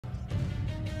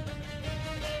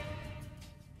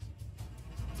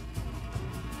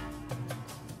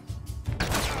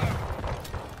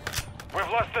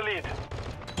lost the lead.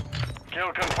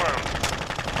 Kill confirmed.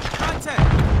 Contact!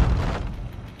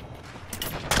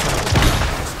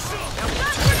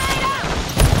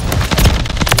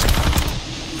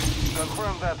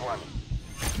 Confirm that one.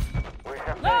 We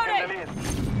have taken Loading! the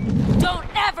lead. Don't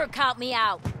ever count me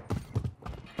out!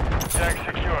 Tag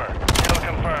secure. Kill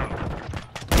confirmed.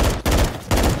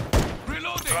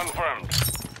 Reloading! Confirmed.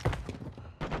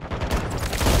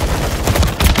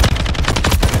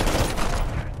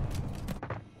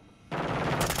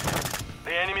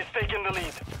 The enemy's taking the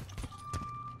lead.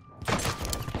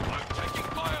 I'm taking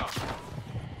fire!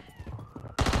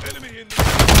 Enemy in the...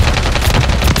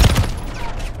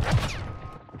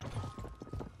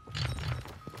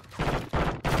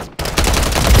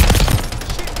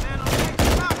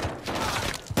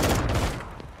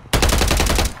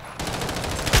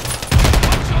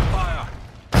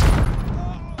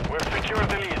 We've secured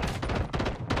the lead.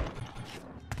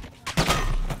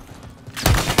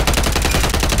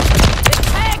 The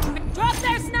tag! Drop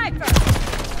their sniper!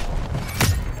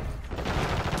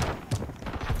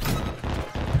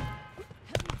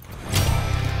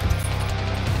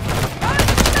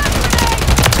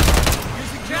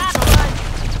 Drop one!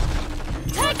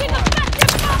 Taking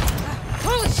effective fire!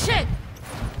 Holy shit!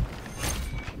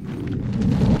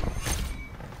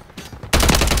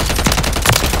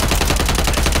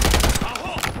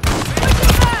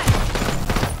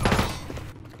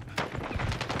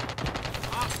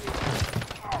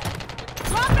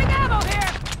 Dropping ammo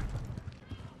here!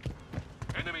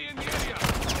 Enemy in the area!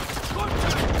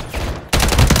 Contact!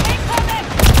 Incoming!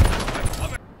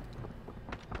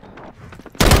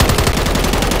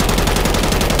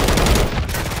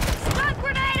 Stun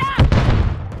grenade out!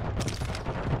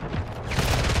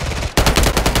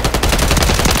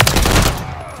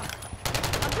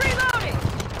 I'm reloading!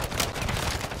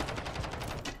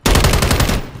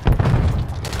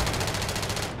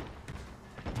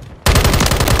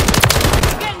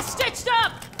 Getting stitched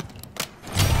up!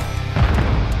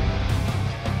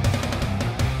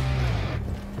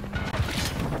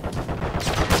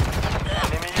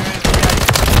 Enemy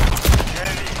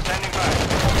UAV standing by.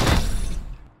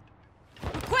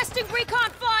 Requesting recon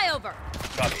flyover!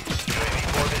 Copy. UAV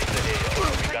orbiting the AO.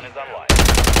 Recon is online.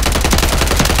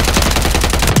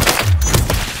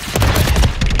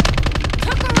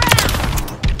 Took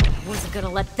around! Wasn't gonna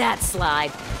let that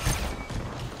slide.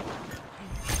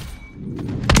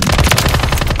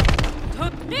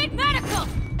 Need medical!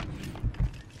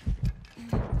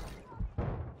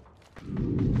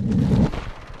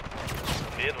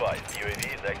 Be advised,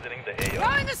 UAV is exiting the AO.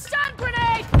 Throwing a stun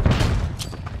grenade!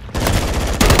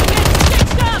 Get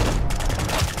stitched up!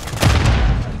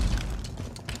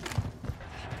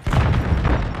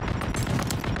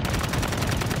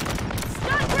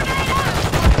 Stun grenade out!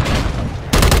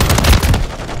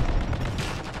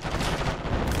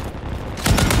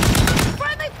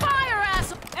 Friendly fire,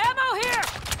 asshole! Ammo here!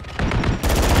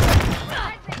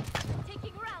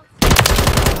 Taking rounds.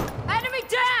 Enemy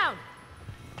down!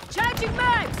 Charging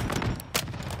mags!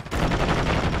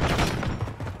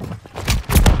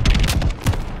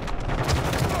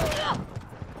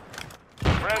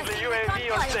 Friendly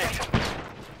UAV on station.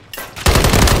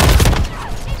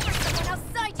 Someone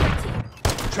outside your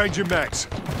team! Changing max.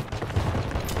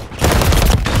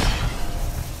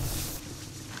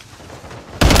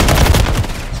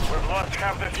 We've lost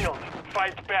half the field.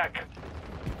 Fight back.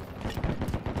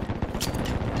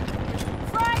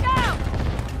 Frag out!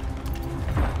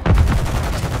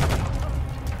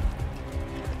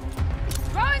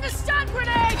 Throwing a stun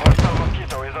grenade! Hostile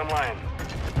Mosquito is online.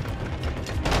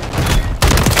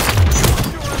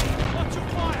 Watch your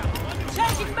fire!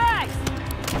 Changing mags!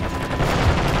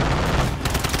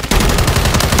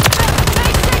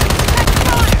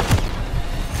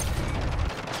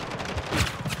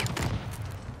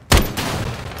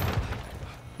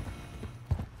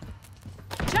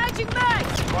 Changing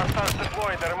mags! Hostiles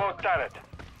deployed the remote turret.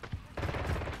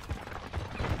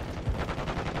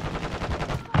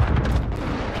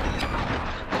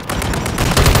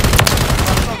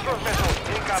 Hostile cruise missile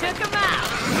incoming. Took him out!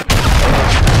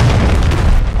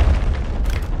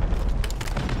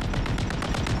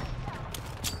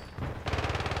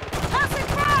 Tossing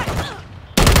frag!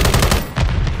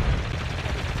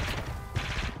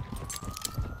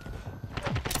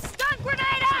 Stun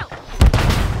grenade out!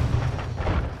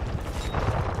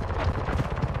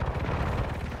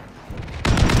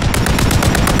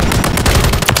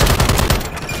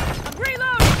 I'm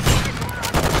reloading!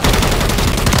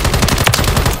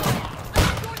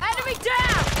 Enemy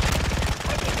down!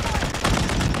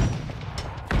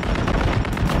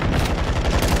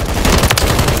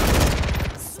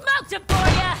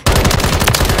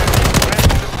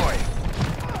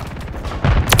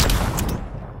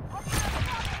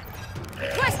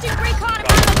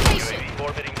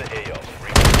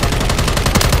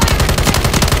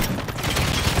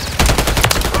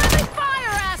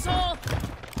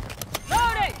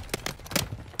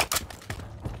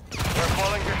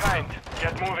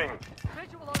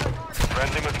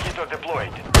 Friendly mosquito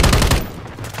deployed.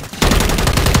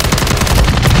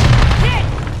 Hit!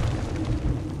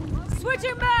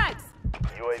 Switching mags!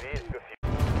 UAV is 50.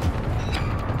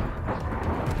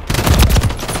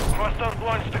 Hostiles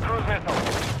launched the cruise missile.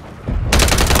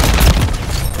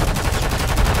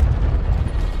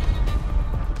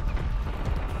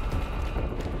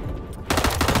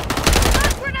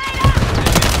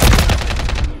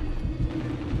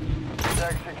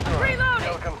 Tag secure. Reloading.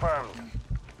 Kill confirmed.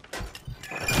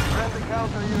 Friendly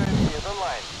counter UAV is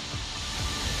online.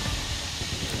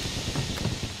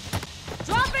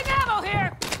 Dropping ammo here!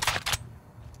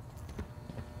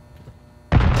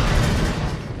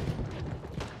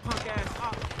 Punk ass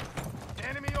up.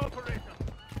 Enemy operator.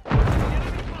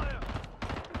 Enemy fire.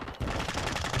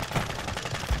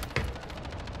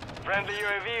 Friendly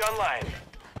UAV online.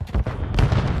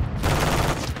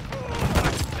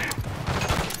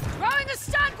 Throwing a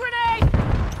stun grenade!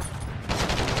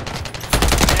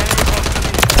 Enemy close to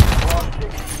me. Lost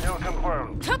 6. Kill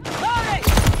confirmed. Loading!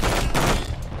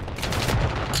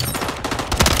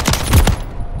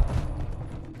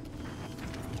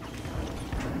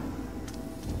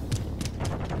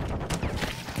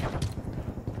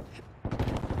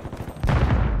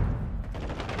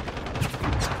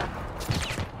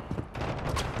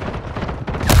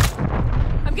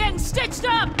 I'm getting stitched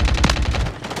up!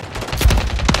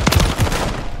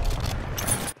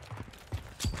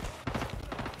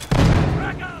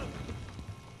 Back out.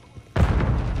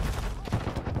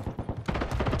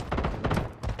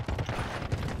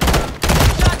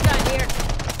 Shotgun here.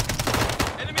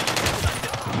 Enemy.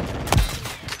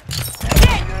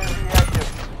 Hit! UAV active.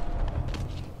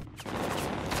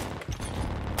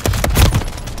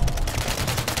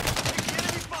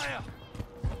 Enemy fire.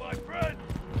 My friend.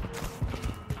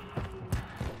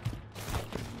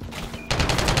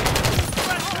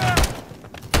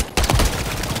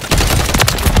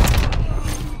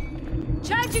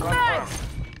 Changing mags!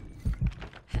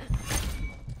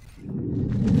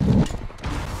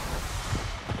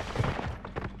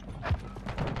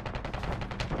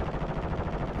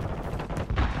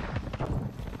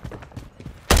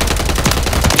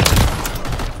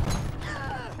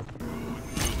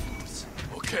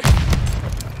 Okay.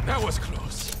 That was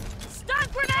close. Stun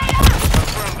grenade out!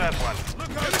 Confirm that one.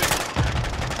 Look out.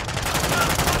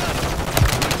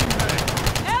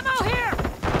 Ammo here!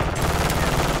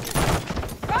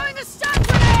 Throwing a stun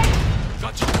grenade!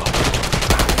 Got you covered.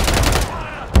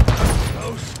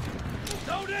 Close.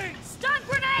 Loading. Stun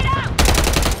grenade out!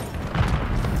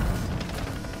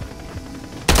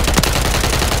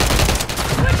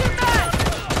 Switching mags!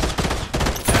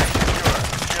 Tag secure.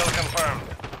 Kill confirmed.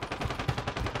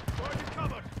 Target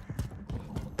covered.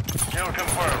 Kill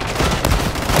confirmed.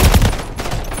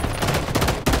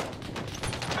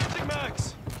 Changing mags.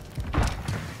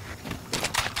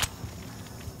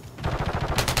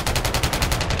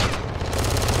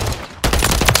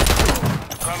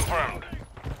 Confirmed.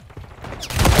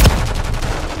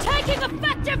 Taking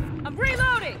effective! I'm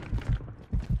reloading!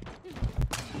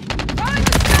 Throwing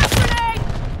a stun grenade!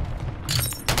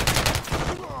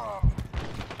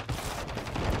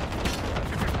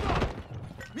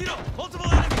 Miro,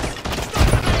 multiple enemies.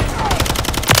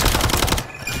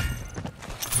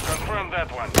 Confirm that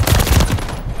one.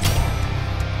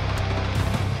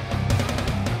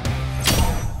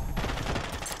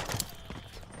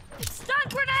 Stun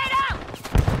grenade out!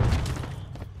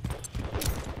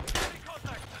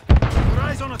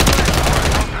 Eyes on a threat.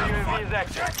 UAV is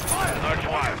active. Search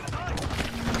 1.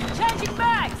 Changing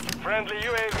mags! Friendly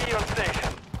UAV on station.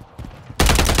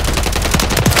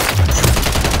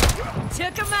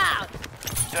 Took him out!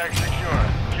 Tag secure.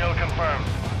 Kill confirmed.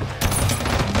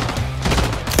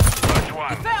 Search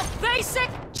 1. Failed basic!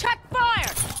 Check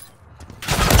fire!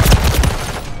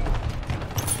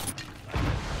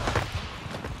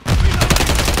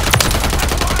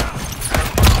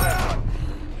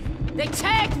 They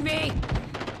tagged me!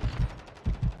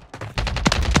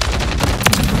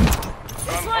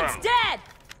 This one's Confirmed. dead!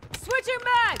 Switching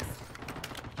mags!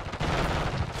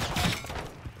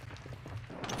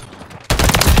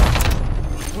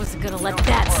 Wasn't gonna let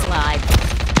that slide.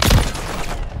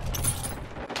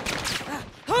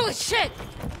 Holy shit!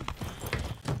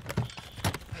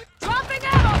 Dropping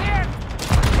ammo here!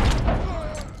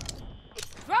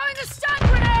 Throwing a stun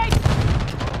grenade!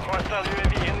 Hostile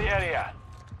UAV in the area.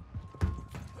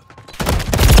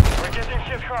 We're getting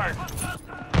hit hard.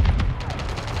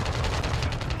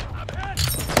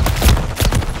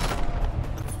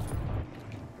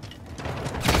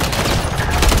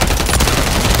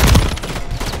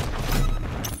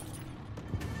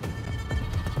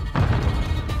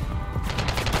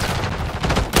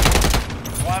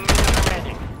 One minute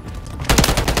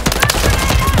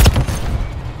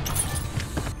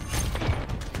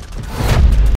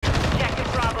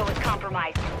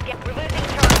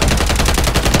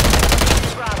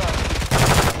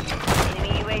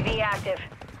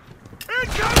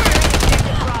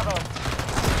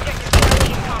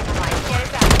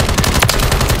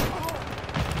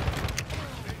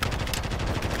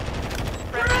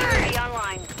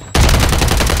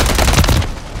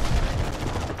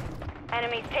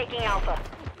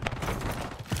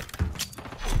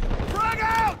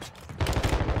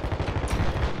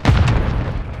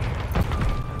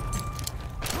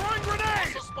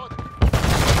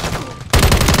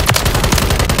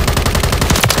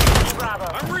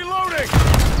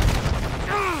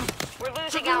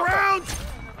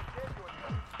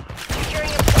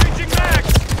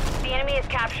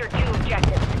captured 2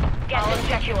 objectives. Get the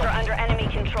objectives are under enemy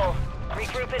control.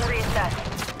 Regroup and reassess.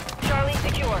 Charlie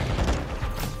secure.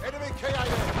 Enemy KIA.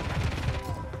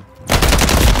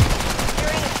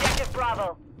 Securing objective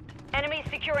Bravo. Enemy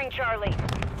securing Charlie.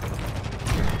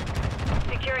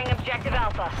 Securing objective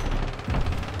Alpha.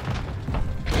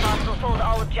 Hostiles hold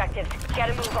all objectives. Get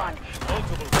a move on.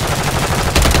 Multiple.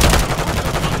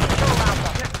 Control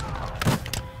Alpha.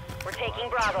 We're taking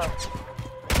Bravo.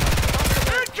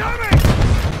 Incoming!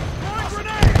 Throwing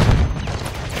grenade!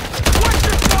 Watch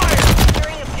your fire!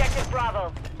 Securing objective Bravo.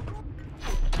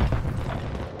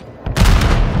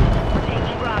 We're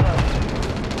taking Bravo.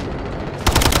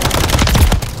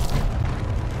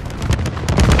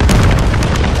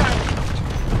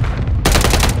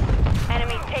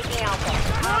 Enemies taking Alpha.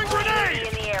 Throwing grenade!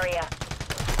 In the area.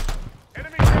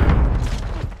 Enemy down!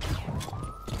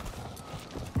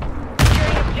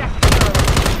 Securing objective Charlie.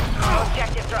 All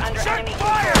objectives are under Check enemy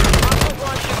fire! control. Hostiles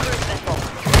launch a cruise missile.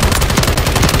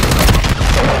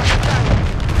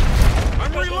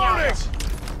 I'm reloading!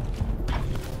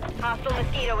 Hostile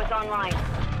Mosquito is online.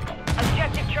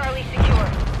 Objective Charlie secure.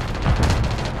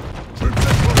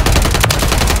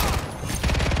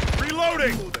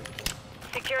 Reloading!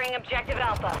 Securing objective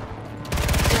Alpha.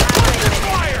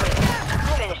 Fire!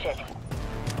 Finish it.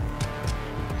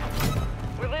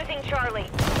 We're losing Charlie.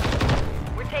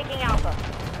 We're taking Alpha.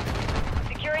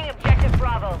 Securing objective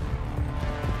Bravo.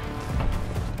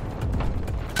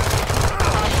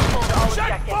 Hold all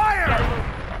Check objectives. fire! Gotta move.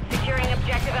 Securing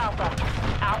objective Alpha.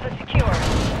 Alpha secure.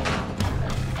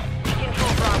 We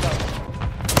control Bravo.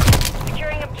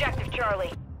 Securing objective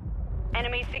Charlie.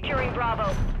 Enemy securing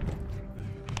Bravo.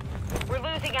 We're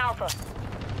losing Alpha.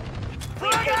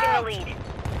 We've taken the lead.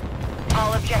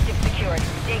 All objectives secured.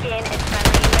 Dig in and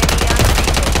friendly UAV on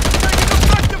station. Taking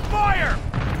effective fire!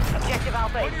 Objective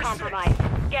Alpha is compromised.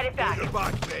 Get it back.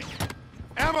 Goodbye, bitch.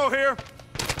 Ammo here!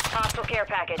 Hostile care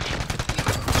package.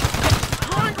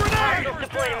 Throwing grenade! Hostiles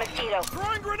deployed a Mosquito.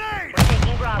 Throwing grenade! We're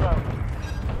taking Bravo.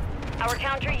 Our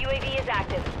counter UAV is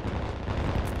active.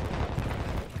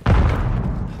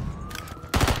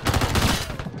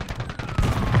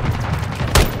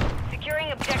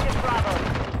 Securing objective Bravo.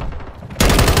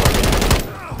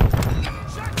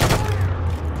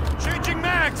 Changing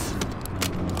mags!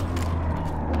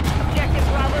 Objective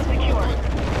Bravo secure.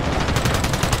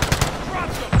 Drop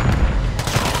them!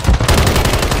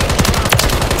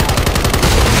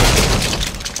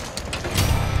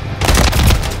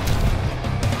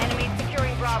 Enemy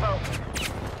securing Bravo.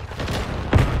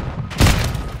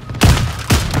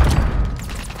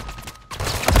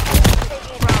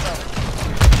 Taking Bravo.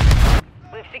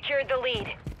 We've secured the lead.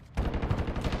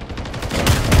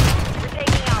 We're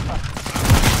taking Alpha.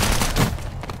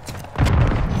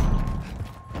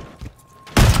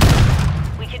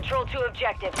 We control 2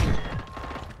 objectives.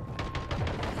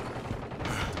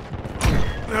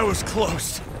 That was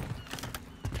close.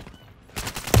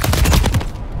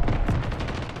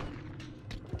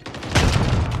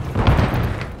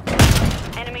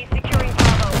 Enemy securing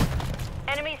Bravo.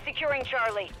 Enemy securing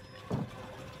Charlie.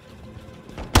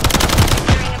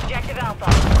 Securing objective Alpha.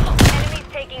 Enemies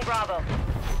taking Bravo.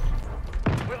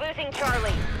 We're losing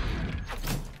Charlie.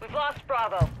 We've lost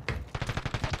Bravo.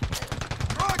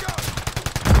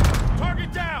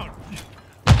 Target down!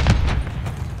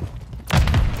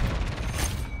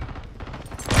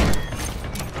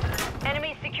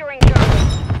 Enemy securing Charlie.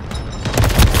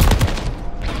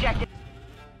 Objective.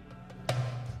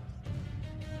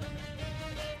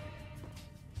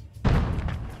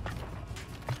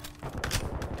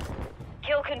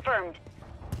 Kill confirmed.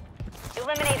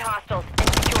 Eliminate hostiles and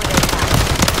secure their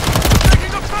path.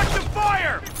 Taking effective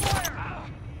fire!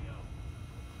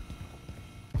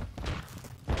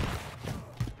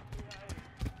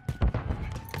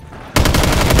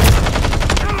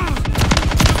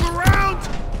 Look around!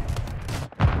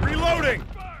 Reloading!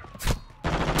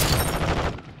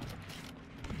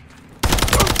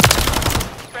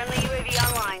 Friendly UAV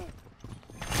online.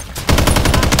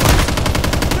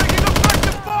 Taking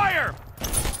effective fire!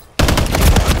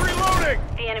 I'm reloading!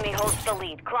 The enemy holds the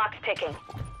lead. Clock's ticking.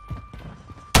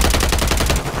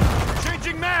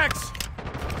 Changing mags!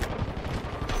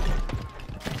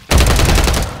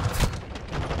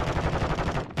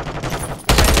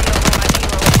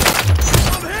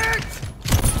 I'm hit!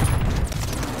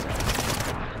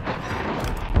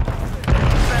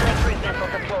 Friendly cruise missile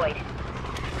deployed.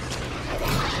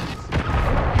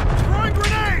 Throwing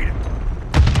grenade!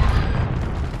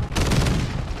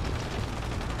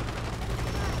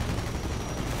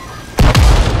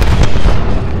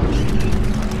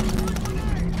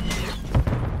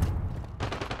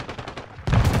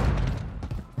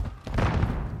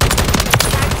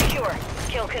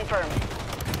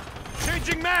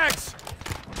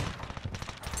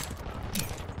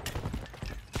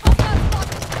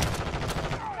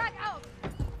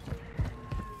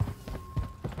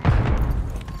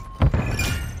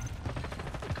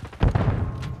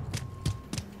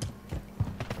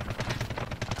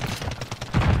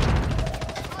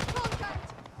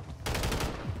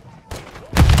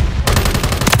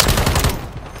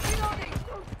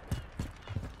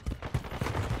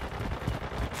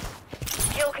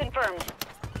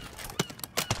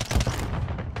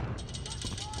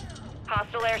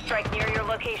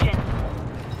 location.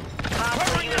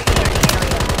 Covering UAV it. in the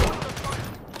area.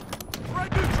 Threat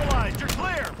neutralized. You're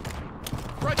clear.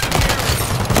 Threats in the area.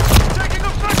 Taking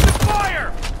effective fire!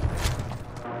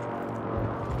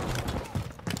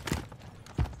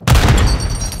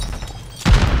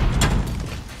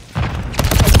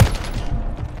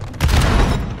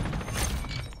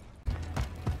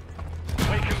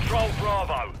 We control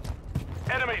Bravo.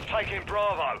 Enemies taking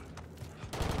Bravo.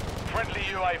 Friendly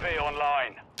UAV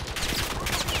online.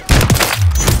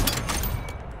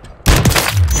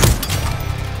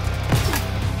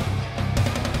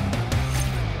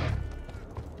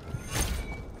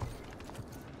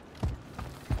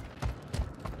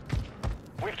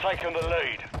 We've taken the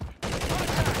lead.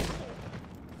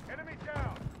 Enemy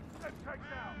down. Let's take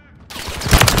down.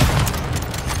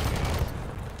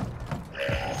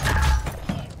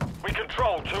 We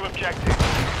control 2 objectives.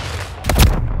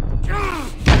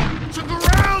 To the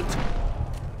ground!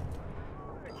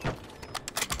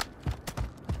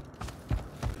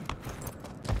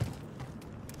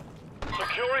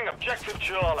 Securing objective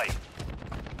Charlie.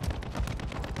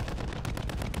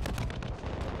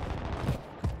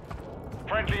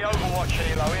 Friendly Overwatch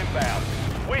helo inbound.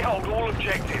 We hold all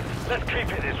objectives. Let's keep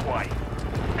it this way.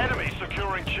 Enemy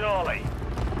securing Charlie.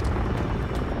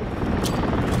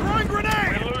 Throwing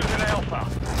grenade! We're losing Alpha.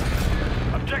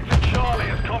 Objective Charlie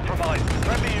is compromised.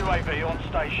 Friendly UAV on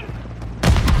station.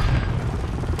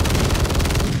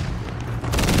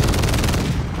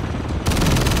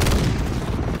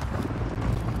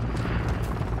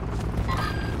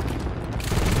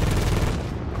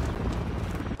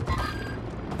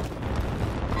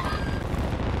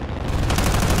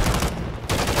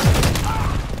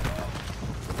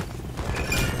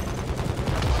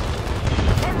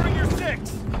 Covering your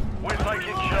 6! We're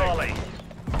taking Charlie.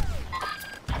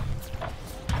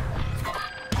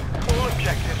 All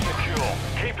objectives secure.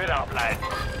 Keep it up, lad.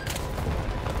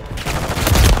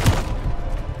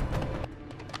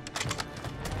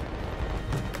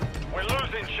 We're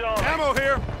losing Charlie. Ammo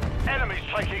here! Enemies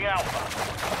taking Alpha.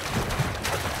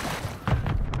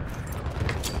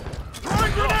 Throwing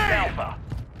Lost grenade! Alpha.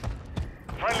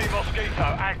 Friendly Mosquito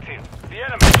active. The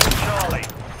enemy's on Charlie.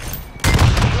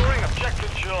 Securing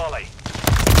objective Charlie.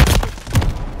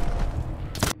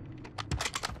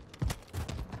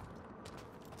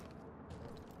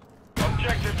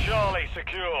 Objective Charlie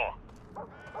secure.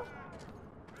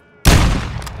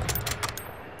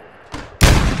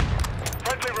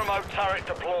 Friendly remote turret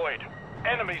deployed.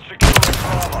 Enemy securing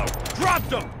Bravo. Dropped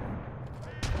them!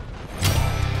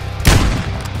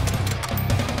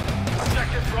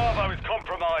 Objective Bravo is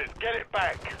compromised. Get it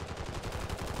back.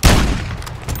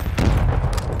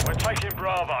 We're taking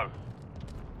Bravo.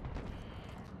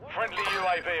 Friendly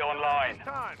UAV online.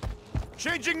 Time.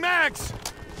 Changing mags!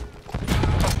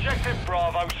 Objective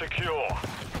Bravo secure.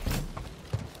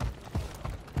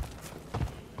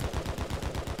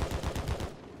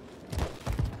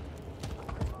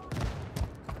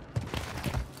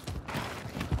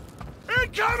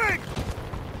 Incoming!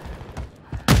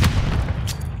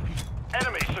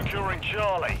 Enemy securing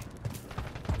Charlie.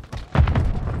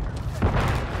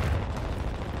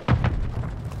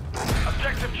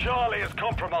 Objective Charlie is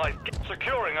compromised.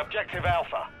 Securing objective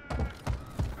Alpha.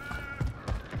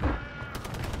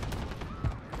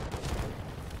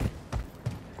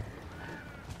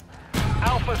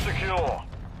 Alpha secure.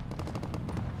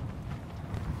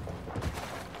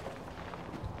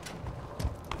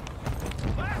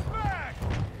 Last mag!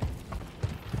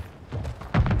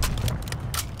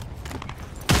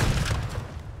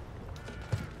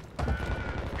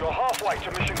 You're halfway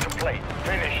to mission complete.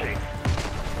 Finish it.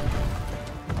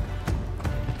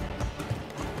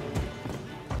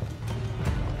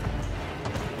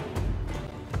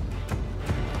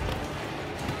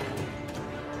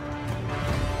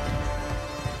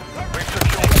 We've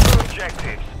secured 2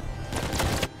 objectives.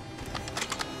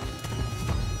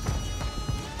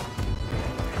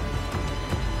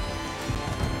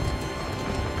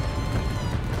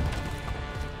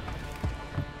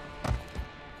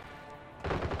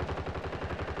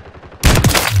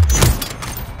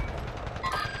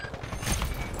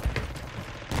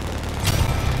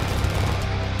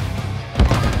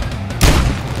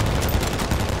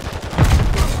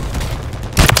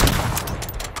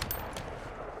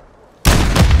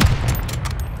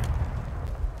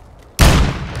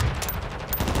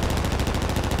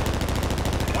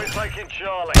 We're taking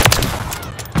Charlie.